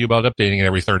nag you about updating it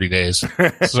every 30 days.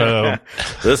 So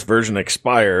this version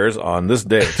expires on this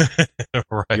date.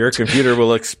 Right. Your computer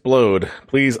will explode.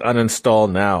 Please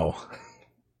uninstall now.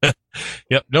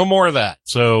 Yep, no more of that.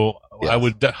 So yes. I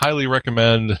would highly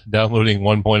recommend downloading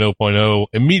 1.0.0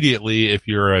 immediately if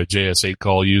you're a JS8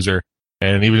 Call user.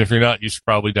 And even if you're not, you should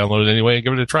probably download it anyway and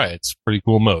give it a try. It's a pretty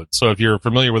cool mode. So if you're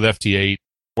familiar with FT8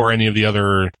 or any of the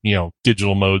other,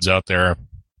 digital modes out there,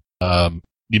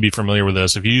 you'd be familiar with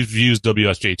this. If you've used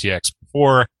WSJTX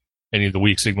before, any of the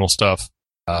weak signal stuff,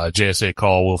 JS8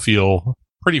 Call will feel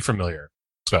pretty familiar.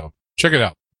 So check it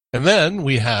out. And then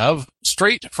we have,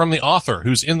 straight from the author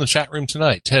who's in the chat room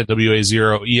tonight, Ted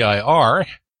WA0EIR,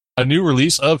 a new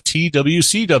release of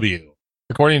TWCW.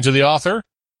 According to the author,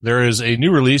 there is a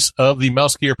new release of the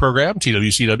mouse keyer program,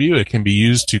 TWCW. It can be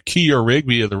used to key your rig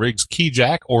via the rig's key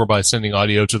jack or by sending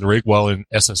audio to the rig while in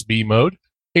SSB mode.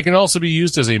 It can also be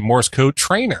used as a Morse code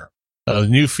trainer. The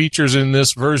new features in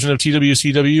this version of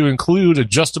TWCW include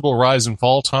adjustable rise and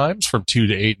fall times from 2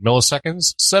 to 8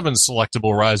 milliseconds, 7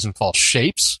 selectable rise and fall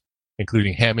shapes,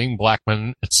 including Hamming,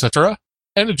 Blackman, etc.,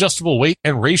 and adjustable weight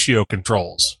and ratio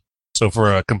controls. So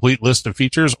for a complete list of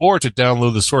features or to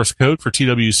download the source code for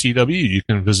TWCW, you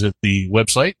can visit the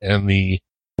website, and the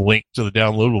link to the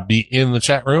download will be in the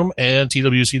chat room, and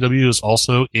TWCW is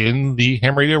also in the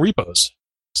Ham Radio repos.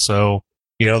 So,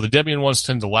 the Debian ones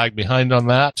tend to lag behind on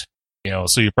that,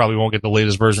 so you probably won't get the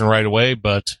latest version right away,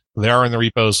 but they are in the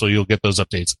repos, so you'll get those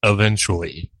updates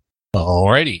eventually.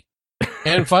 Alrighty.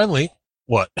 And finally,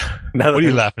 what? What are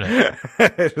you laughing at?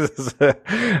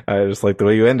 I just like the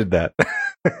way you ended that.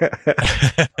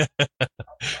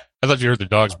 I thought you heard the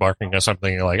dogs barking or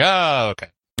something. You're like, okay.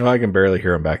 Well, I can barely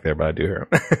hear them back there, but I do hear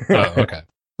them. Oh, okay.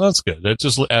 Well, that's good. It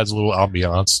just adds a little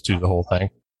ambiance to the whole thing.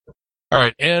 All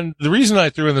right. And the reason I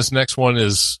threw in this next one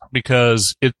is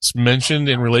because it's mentioned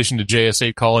in relation to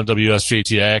JS8 call and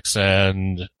WSJTX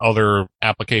and other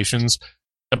applications.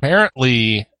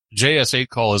 Apparently, JS8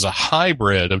 call is a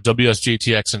hybrid of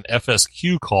WSJTX and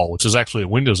FSQ call, which is actually a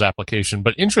Windows application.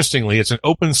 But interestingly, it's an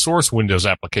open source Windows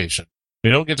application. We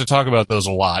don't get to talk about those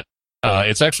a lot.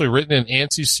 It's actually written in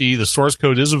ANSI C. The source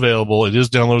code is available. It is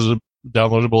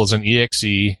downloadable as an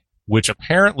EXE, which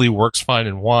apparently works fine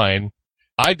in Wine.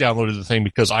 I downloaded the thing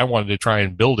because I wanted to try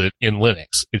and build it in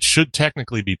Linux. It should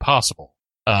technically be possible,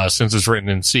 since it's written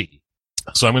in C.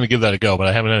 So I'm going to give that a go, but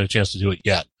I haven't had a chance to do it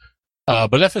yet.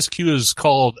 But FSQ is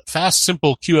called Fast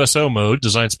Simple QSO mode,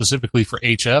 designed specifically for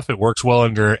HF. It works well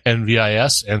under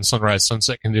NVIS and sunrise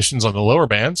sunset conditions on the lower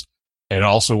bands. It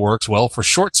also works well for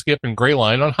short skip and gray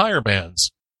line on higher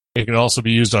bands. It can also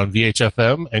be used on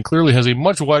VHFM and clearly has a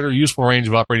much wider useful range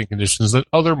of operating conditions than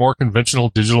other more conventional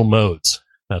digital modes.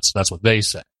 That's what they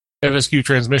say. FSQ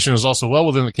transmission is also well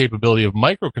within the capability of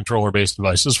microcontroller-based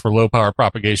devices for low-power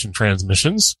propagation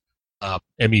transmissions,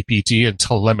 MEPT, and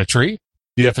telemetry.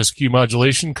 The FSQ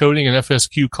modulation, coding, and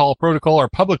FSQ call protocol are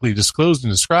publicly disclosed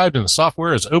and described in the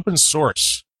software as open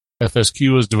source.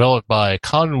 FSQ is developed by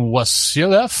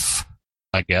Conwasilef,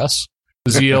 I guess,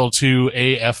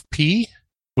 ZL2AFP,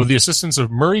 with the assistance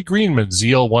of Murray Greenman,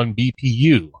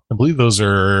 ZL1BPU. I believe those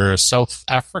are South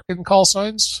African call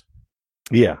signs.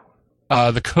 Yeah.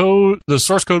 The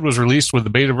source code was released with the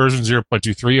beta version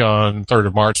 0.23 on 3rd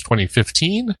of March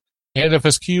 2015, and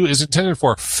FSQ is intended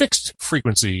for fixed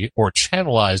frequency or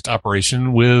channelized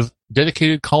operation with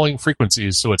dedicated calling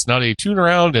frequencies, so it's not a tune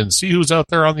around and see who's out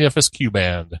there on the FSQ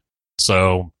band.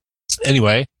 So,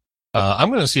 anyway, I'm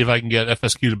going to see if I can get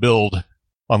FSQ to build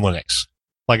on Linux.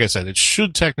 Like I said, it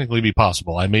should technically be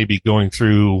possible. I may be going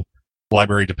through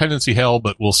library dependency hell,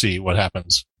 but we'll see what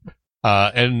happens.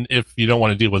 And if you don't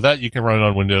want to deal with that, you can run it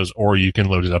on Windows or you can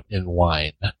load it up in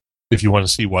Wine if you want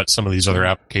to see what some of these other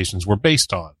applications were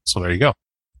based on. So there you go.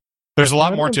 There's a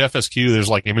lot more to FSQ. There's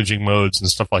like imaging modes and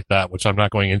stuff like that, which I'm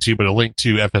not going into, but a link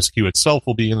to FSQ itself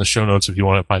will be in the show notes if you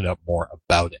want to find out more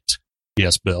about it.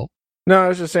 Yes, Bill? No, I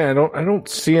was just saying, I don't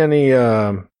see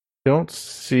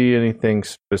anything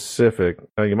specific.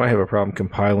 You might have a problem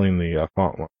compiling the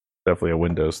font one. Definitely a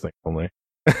Windows thing only.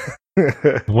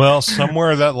 Well,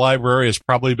 somewhere that library has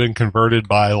probably been converted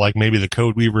by like maybe the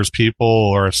Codeweavers people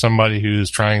or somebody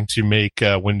who's trying to make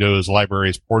Windows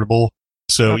libraries portable.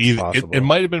 So either it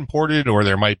might have been ported or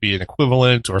there might be an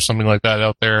equivalent or something like that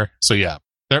out there. So yeah,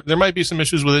 there might be some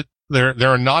issues with it. There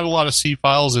are not a lot of C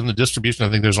files in the distribution.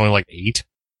 I think there's only like 8.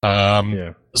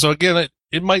 Yeah. So again,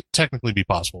 it might technically be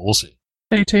possible. We'll see.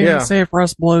 Stay tuned to see if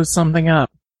Russ blows something up.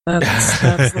 That's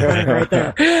the thing right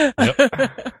there.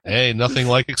 Yep. Hey, nothing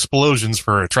like explosions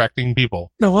for attracting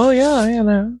people. No, well, yeah, you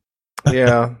know.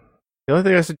 Yeah. The only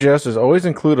thing I suggest is always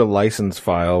include a license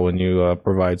file when you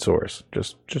provide source.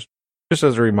 Just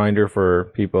as a reminder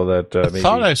for people that I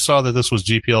thought I saw that this was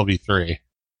GPL v3.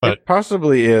 But it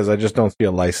possibly is. I just don't see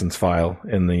a license file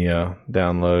in the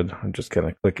download. I'm just kind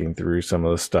of clicking through some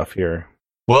of the stuff here.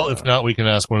 Well, if not, we can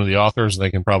ask one of the authors, and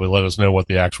they can probably let us know what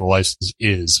the actual license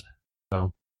is.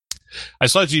 So, I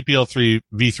saw GPL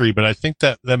v3, but I think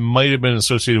that might have been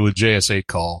associated with JS8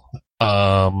 call,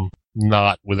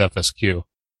 not with FSQ.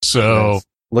 So, nice.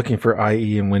 Looking for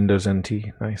IE and Windows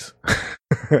NT. Nice.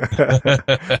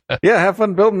 Yeah, have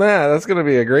fun building that. That's going to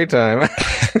be a great time.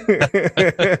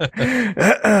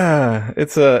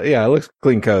 It looks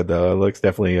clean code though. It looks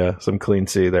definitely some clean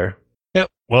C there. Yep.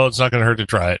 Well, it's not going to hurt to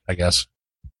try it, I guess.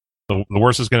 The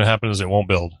worst that's going to happen is it won't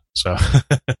build. So.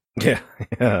 Yeah.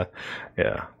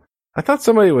 I thought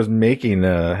somebody was making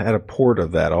had a port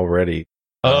of that already.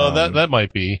 That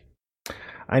might be.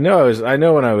 I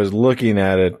know when I was looking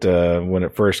at it when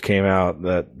it first came out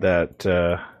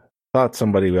that thought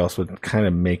somebody else was kind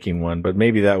of making one, but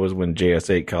maybe that was when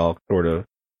JS8 call sort of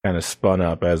kind of spun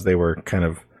up as they were kind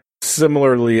of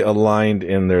similarly aligned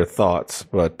in their thoughts,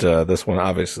 but this one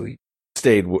obviously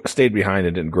stayed behind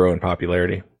and didn't grow in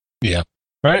popularity. Yeah.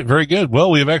 All right. Very good. Well,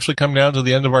 we have actually come down to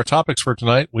the end of our topics for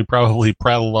tonight. We probably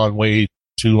prattled on way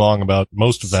too long about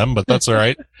most of them, but that's all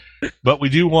right. But we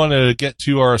do want to get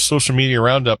to our social media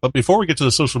roundup. But before we get to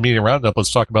the social media roundup,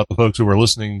 let's talk about the folks who were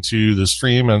listening to the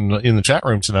stream and in the chat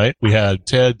room tonight. We had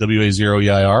Ted,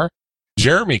 WA0EIR,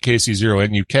 Jeremy,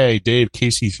 KC0NUK, Dave,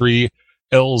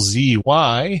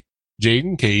 KC3LZY,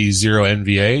 Jaden,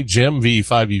 KE0NVA, Jim,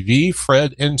 V5EV,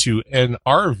 Fred,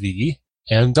 N2NRV,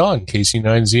 and Don,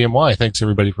 KC9ZMY. Thanks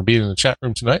everybody for being in the chat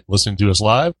room tonight, listening to us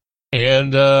live.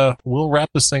 And we'll wrap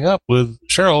this thing up with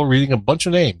Cheryl reading a bunch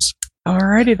of names.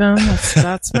 Alrighty then,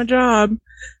 that's my job.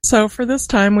 So for this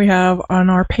time, we have on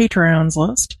our Patreons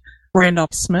list,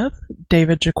 Randolph Smith,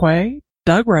 David Jaquay,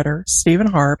 Doug Rutter, Stephen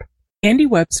Harp, Andy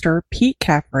Webster, Pete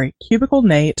Caffrey, Cubicle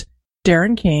Nate,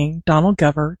 Darren King, Donald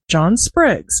Gover, John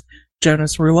Spriggs,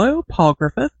 Jonas Rouleau, Paul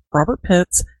Griffith, Robert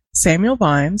Pitts, Samuel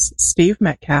Vimes, Steve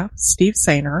Metcalf, Steve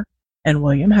Sainer, and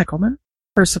William Heckelman.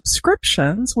 For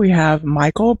subscriptions, we have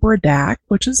Michael Bradak,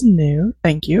 which is new,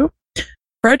 thank you,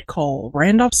 Fred Cole,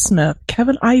 Randolph Smith,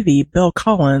 Kevin Ivey, Bill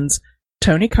Collins,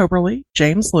 Tony Coberly,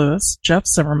 James Lewis, Jeff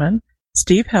Zimmerman,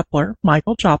 Steve Hepler,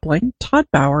 Michael Jopling, Todd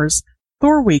Bowers,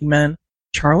 Thor Wiegman,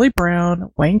 Charlie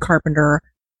Brown, Wayne Carpenter,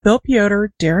 Bill Piotr,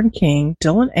 Darren King,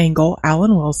 Dylan Engel,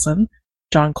 Alan Wilson,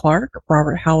 John Clark,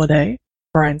 Robert Halliday,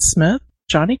 Brian Smith,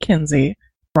 Johnny Kinsey,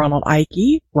 Ronald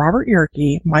Ike, Robert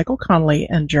Yerke, Michael Conley,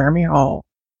 and Jeremy Hall.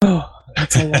 Oh,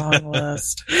 that's a long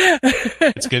list.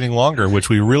 It's getting longer, which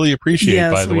we really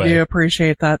appreciate, by the way. Yes, we do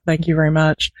appreciate that. Thank you very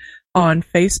much. On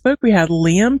Facebook, we had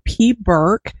Liam P.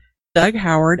 Burke, Doug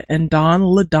Howard, and Don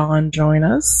Ladon join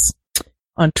us.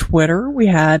 On Twitter, we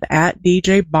had at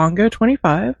DJ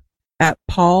Bongo25, at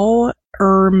Paul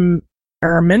Erminko,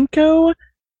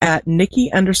 at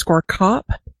Nikki_Cop,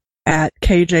 at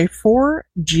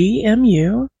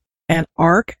KJ4GMU, and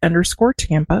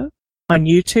Arc_Tampa. On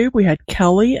YouTube, we had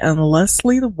Kelly and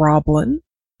Leslie Roblin.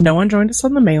 No one joined us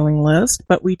on the mailing list,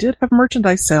 but we did have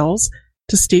merchandise sales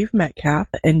to Steve Metcalf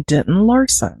and Denton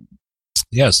Larson.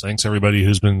 Yes, thanks everybody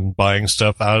who's been buying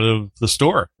stuff out of the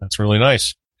store. That's really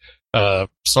nice.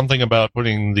 Something about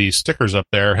putting the stickers up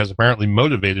there has apparently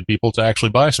motivated people to actually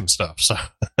buy some stuff. So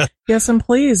yes, and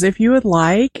please, if you would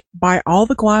like, buy all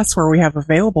the glassware we have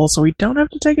available so we don't have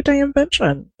to take it to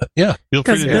Invention. Yeah, feel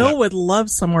free to because do Bill that. would love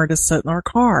somewhere to sit in our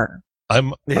car.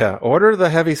 Order the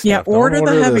heavy stuff. Yeah, Don't order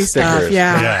the heavy stuff. stickers.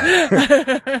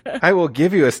 Yeah. I will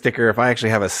give you a sticker if I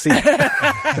actually have a seat.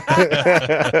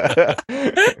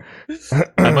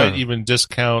 I might even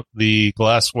discount the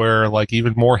glassware like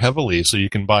even more heavily so you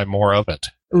can buy more of it.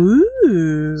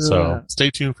 Ooh. So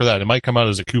stay tuned for that. It might come out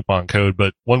as a coupon code,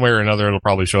 but one way or another, it'll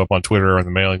probably show up on Twitter or on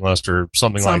the mailing list or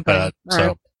something like that.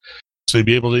 Right. So you'll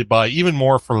be able to buy even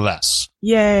more for less.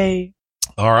 Yay.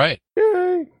 All right.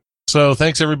 Yay. So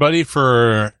thanks everybody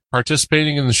for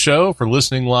participating in the show, for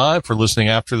listening live, for listening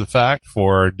after the fact,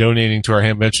 for donating to our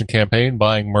Hamvention campaign,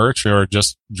 buying merch, or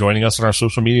just joining us on our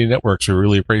social media networks. We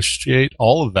really appreciate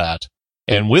all of that.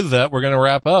 And with that, we're going to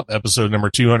wrap up episode number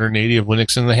 280 of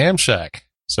Linux in the Ham Shack.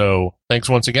 So thanks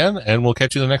once again, and we'll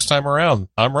catch you the next time around.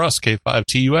 I'm Russ,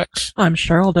 K5TUX. I'm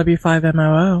Cheryl,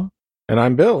 W5MOO. And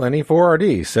I'm Bill,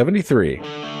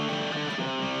 NE4RD73.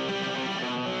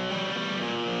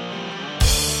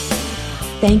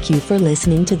 Thank you for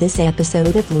listening to this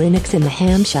episode of Linux in the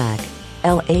Ham Shack.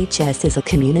 LHS is a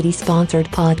community-sponsored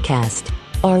podcast.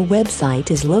 Our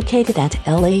website is located at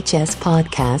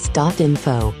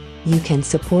lhspodcast.info. You can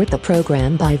support the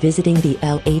program by visiting the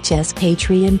LHS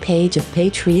Patreon page of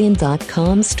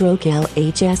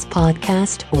patreon.com/LHS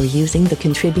podcast or using the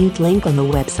contribute link on the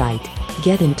website.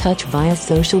 Get in touch via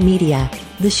social media.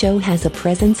 The show has a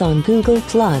presence on Google+,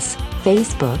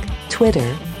 Facebook,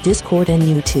 Twitter, Discord, and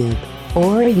YouTube.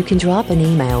 Or you can drop an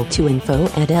email to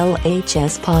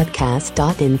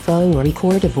info@lhspodcast.info or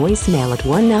record a voicemail at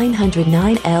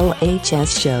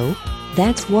 1-900-9-LHS-SHOW.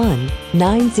 That's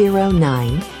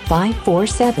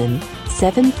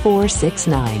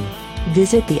 1-909-547-7469.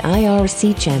 Visit the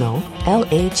IRC channel,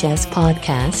 LHS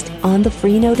Podcast, on the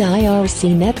Freenode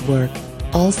IRC network.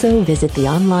 Also visit the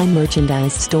online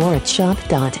merchandise store at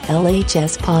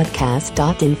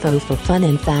shop.lhspodcast.info for fun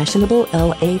and fashionable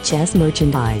LHS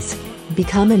merchandise.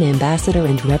 Become an ambassador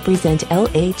and represent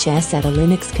LHS at a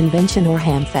Linux convention or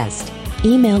Hamfest.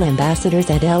 Email ambassadors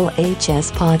at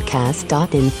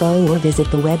lhspodcast.info or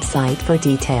visit the website for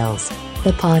details.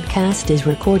 The podcast is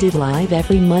recorded live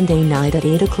every Monday night at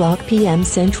 8:00 p.m.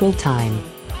 Central Time.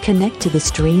 Connect to the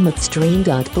stream at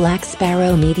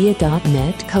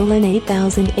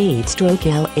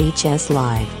stream.blacksparrowmedia.net:8008/LHS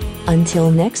Live. Until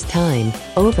next time,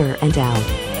 over and out.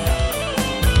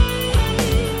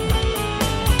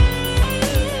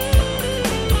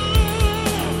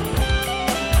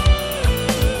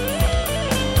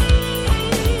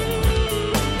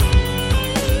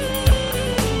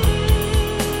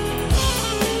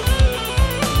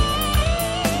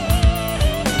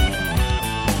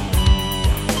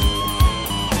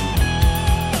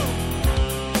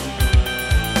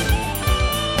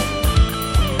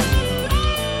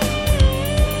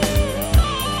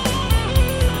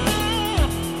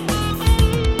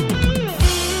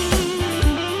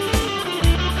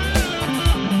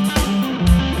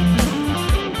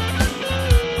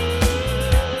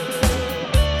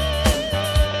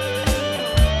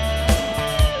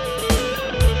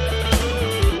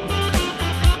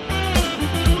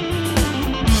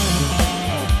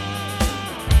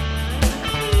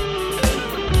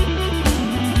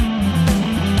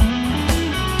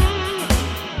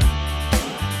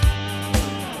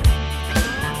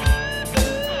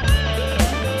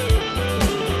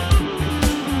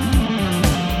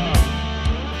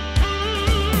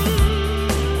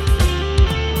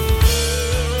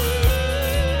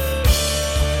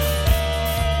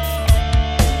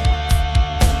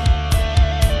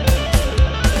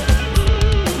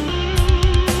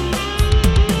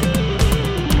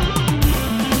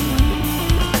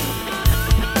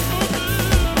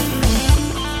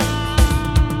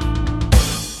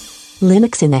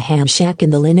 Linux in the Ham Shack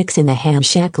and the Linux in the Ham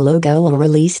Shack logo are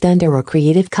released under a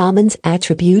Creative Commons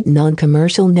Attribute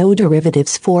Non-Commercial No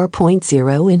Derivatives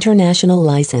 4.0 International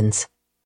License.